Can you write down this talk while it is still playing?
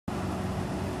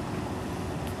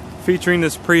Featuring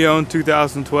this pre-owned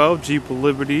 2012 Jeep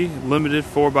Liberty Limited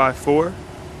 4x4.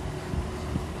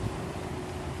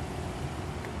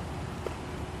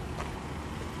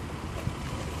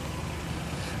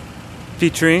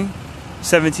 Featuring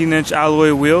 17-inch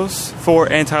alloy wheels,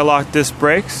 4 anti-lock disc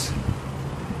brakes,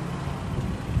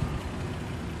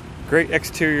 great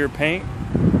exterior paint,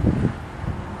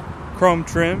 chrome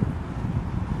trim,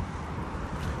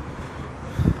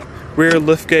 rear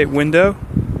liftgate window,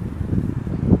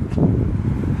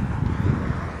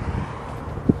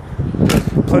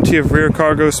 plenty of rear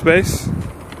cargo space,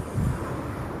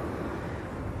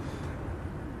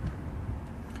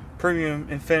 premium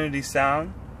Infinity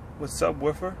sound with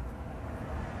subwoofer,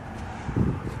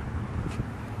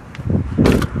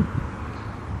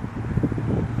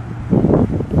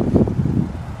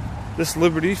 this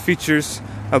Liberty features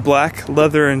a black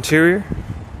leather interior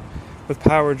with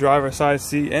power driver side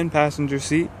seat and passenger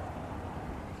seat.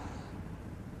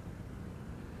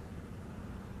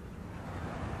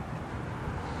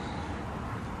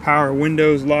 Power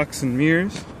windows, locks and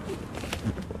mirrors.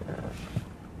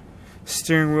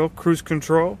 Steering wheel cruise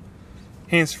control,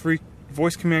 hands-free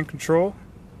voice command control,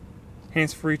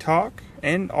 hands-free talk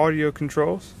and audio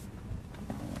controls.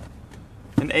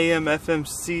 An AM, FM,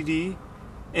 CD,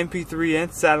 MP3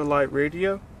 and satellite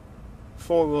radio.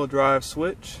 4-wheel drive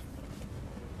switch.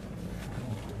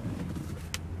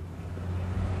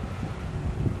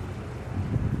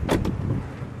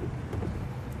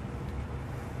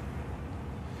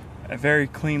 A very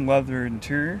clean leather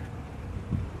interior.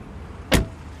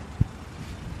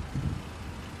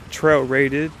 Trail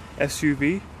rated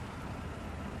SUV.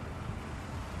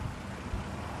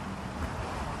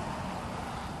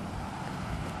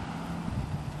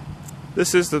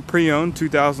 This is the pre-owned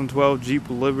 2012 Jeep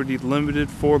Liberty Limited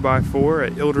 4x4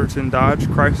 at Ilderton Dodge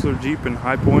Chrysler Jeep in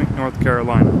High Point, North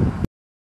Carolina.